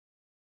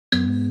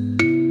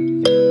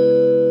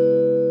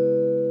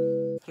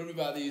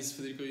guys,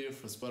 Federico here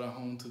for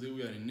Spotahome. Today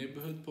we are in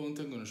neighborhood Ponte.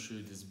 I'm gonna show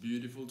you this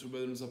beautiful 2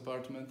 bedrooms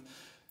apartment.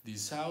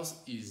 This house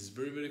is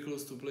very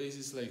close to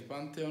places like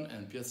Pantheon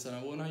and Piazza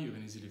Navona. You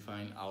can easily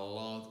find a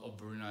lot of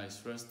very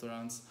nice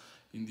restaurants.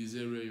 In this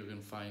area you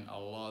can find a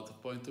lot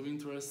of point of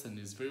interest, and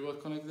it's very well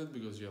connected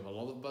because you have a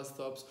lot of bus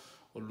stops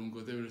on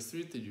Lungo Tevere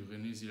Street. You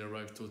can easily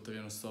arrive to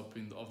Ottaviano stop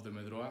of the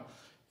Metro A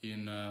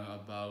in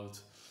about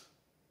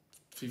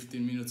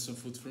 15 minutes on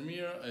foot from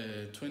here,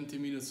 20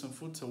 minutes on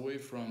foot away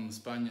from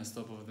Spagna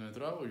stop of the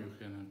Metro, where you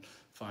can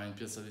find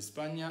Piazza di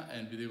Spagna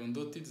and Via dei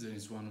Condotti. That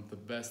is one of the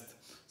best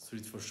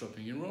streets for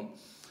shopping in Rome.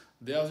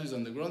 The house is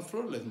on the ground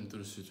floor. Let me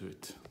introduce you to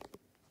it.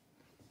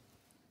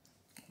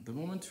 At the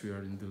moment we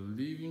are in the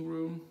living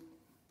room,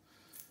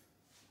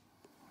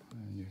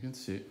 and you can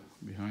see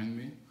behind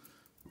me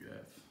we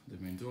have the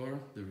main door.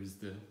 There is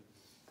the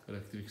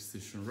electric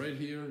station right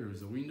here. There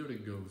is a window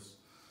that goes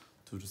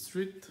to the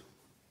street.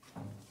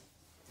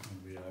 And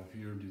we have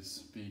here this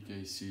big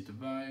AC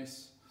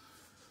device.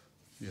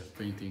 We have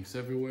paintings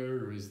everywhere.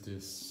 There is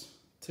this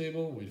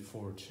table with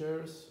 4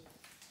 chairs.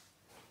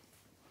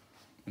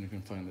 And you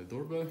can find the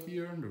doorbell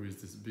here. There is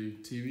this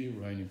big TV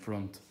right in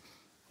front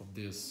of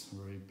this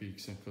very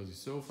big and cozy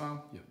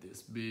sofa. You have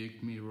this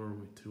big mirror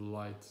with 2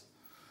 lights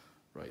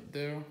right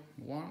there.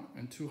 1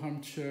 and 2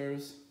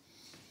 armchairs.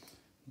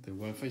 The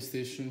Wi-Fi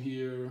station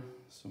here,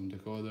 some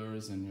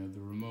decoders, and you have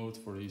the remote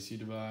for the AC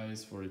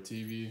device, for the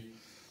TV.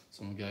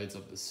 Some guides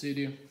of the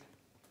city.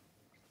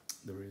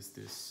 There is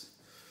this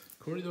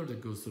corridor that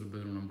goes to the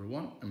bedroom number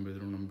 1 and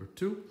bedroom number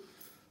 2.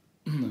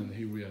 And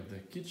here we have the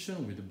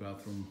kitchen with the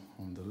bathroom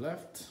on the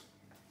left.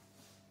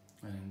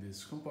 And in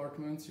this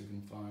compartment you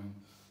can find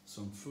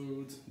some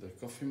food, the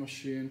coffee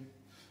machine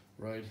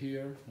right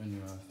here. And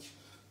you have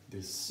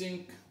this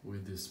sink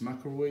with this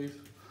microwave.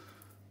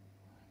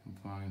 You can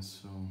find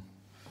some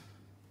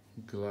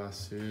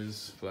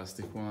glasses,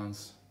 plastic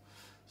ones,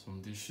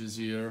 some dishes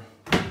here.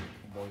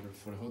 Boiler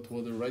for the hot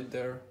water right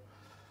there,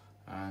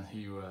 and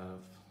here you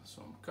have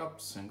some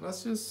cups and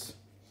glasses,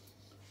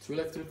 2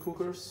 electric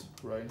cookers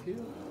right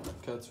here,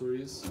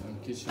 cutleries and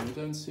kitchen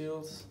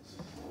utensils,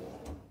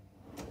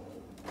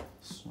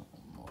 some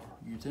more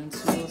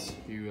utensils.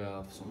 Here you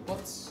have some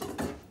pots.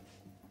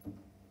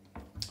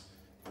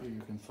 Here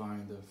you can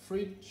find the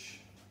fridge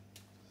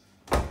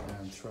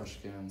and trash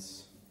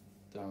cans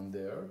down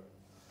there.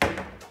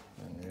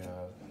 Then you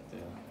have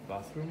the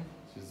bathroom,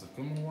 which is the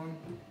common one.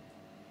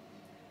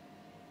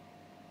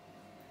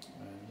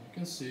 And you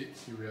can see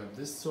here we have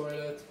this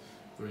toilet.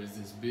 There is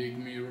this big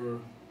mirror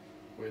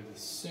with the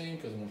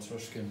sink and more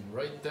trash can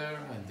right there,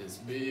 and this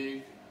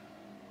big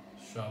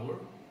shower.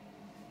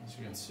 As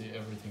you can see,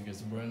 everything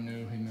is brand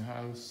new in the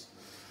house.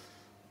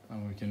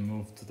 And we can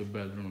move to the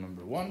bedroom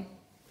number 1.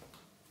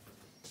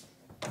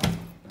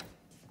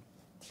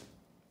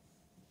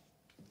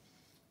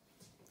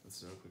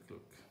 Let's have a quick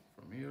look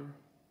from here.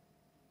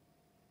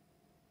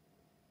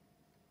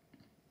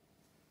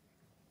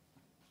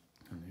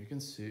 And you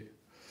can see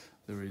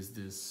there is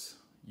this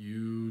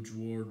huge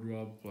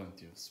wardrobe,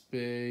 plenty of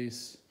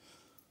space,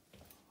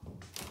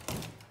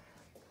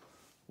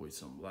 with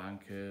some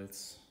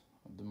blankets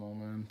at the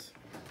moment.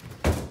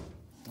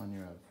 And you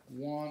have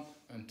 1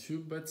 and 2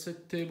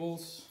 bedside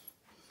tables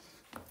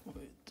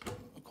with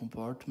a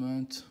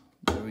compartment.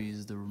 There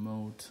is the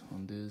remote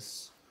on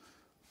this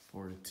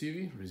for the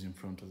TV. It is in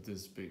front of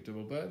this big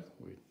double bed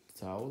with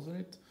towels on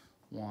it,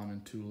 1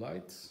 and 2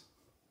 lights.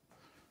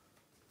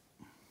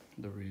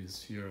 There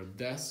is here a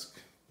desk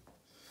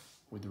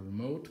with a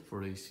remote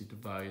for the AC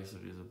device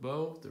that is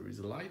above. There is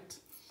a light.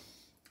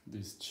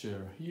 This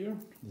chair here,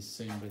 the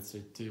same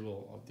bedside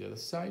table of the other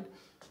side,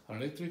 an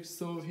electric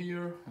stove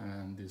here,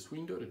 and this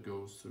window that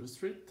goes to the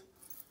street.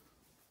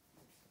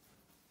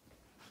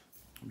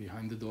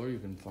 Behind the door you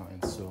can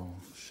find some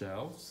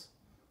shelves.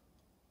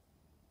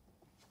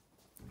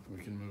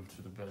 We can move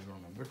to the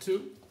bedroom number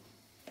 2.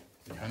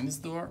 Behind this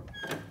door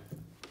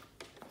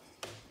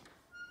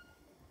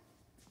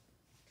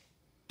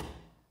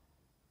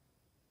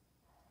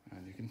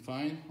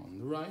find on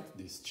the right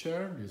this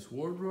chair, this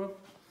wardrobe,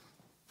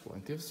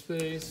 plenty of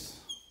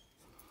space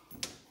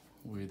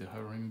with a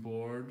ironing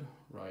board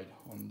right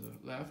on the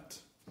left.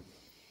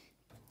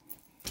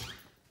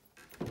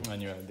 And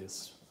you have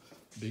this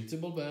big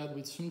double bed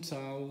with some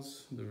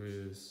towels. There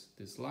is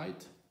this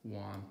light,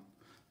 1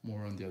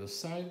 more on the other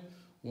side,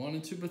 1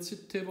 and 2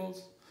 bedside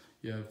tables.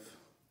 You have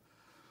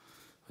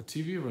a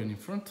TV right in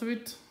front of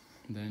it.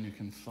 Then you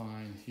can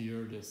find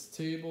here this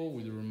table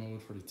with a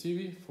remote for the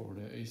TV, for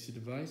the AC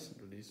device.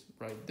 That is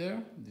right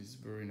there. This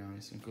very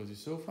nice and cozy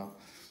sofa.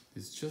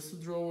 It's just the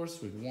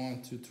drawers with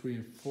 1, 2,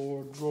 3,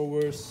 4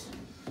 drawers.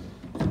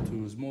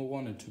 2 small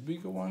ones and 2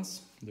 bigger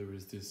ones. There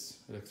is this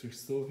electric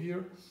stove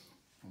here,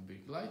 a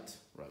big light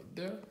right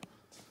there.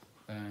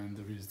 And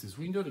there is this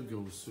window that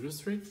goes to the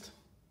street.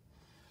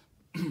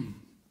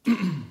 We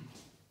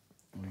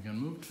can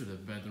move to the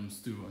bedrooms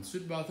 2 and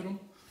suite bathroom.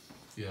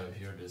 You have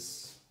here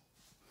this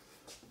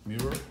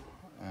mirror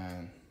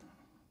and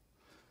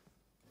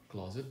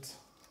closet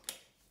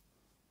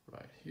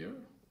right here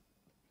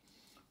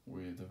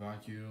with a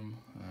vacuum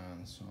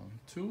and some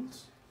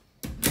tools.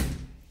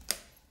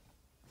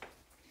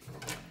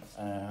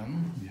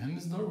 And behind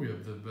this door we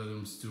have the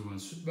bedrooms 2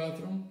 and suite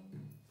bathroom,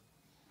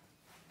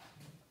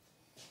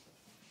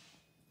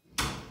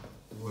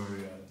 where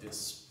we have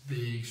this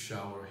big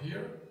shower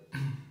here,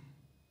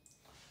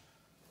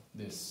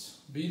 this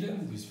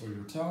bidet, this for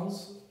your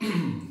towels.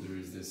 There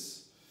is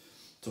this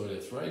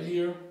toilet right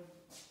here,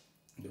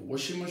 the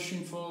washing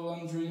machine for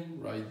laundry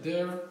right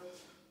there,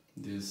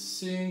 this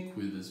sink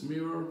with this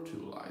mirror,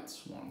 2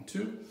 lights, 1,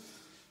 2,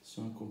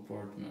 some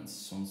compartments,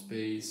 some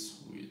space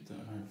with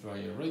a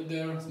dryer right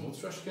there, small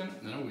trash can,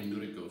 and a window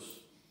that goes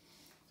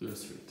to the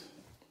street.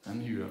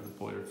 And here you have the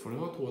boiler for the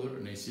hot water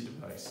and AC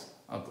device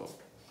above.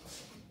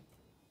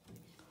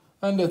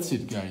 And that's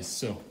it, guys.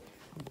 So,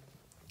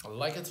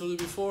 like I told you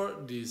before,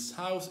 this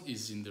house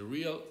is in the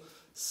real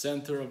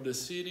center of the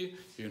city.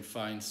 You can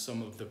find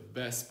some of the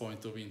best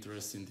points of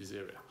interest in this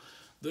area.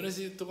 Don't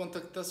hesitate to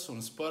contact us on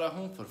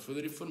Spotahome for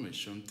further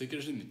information. Take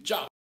care,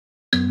 ciao!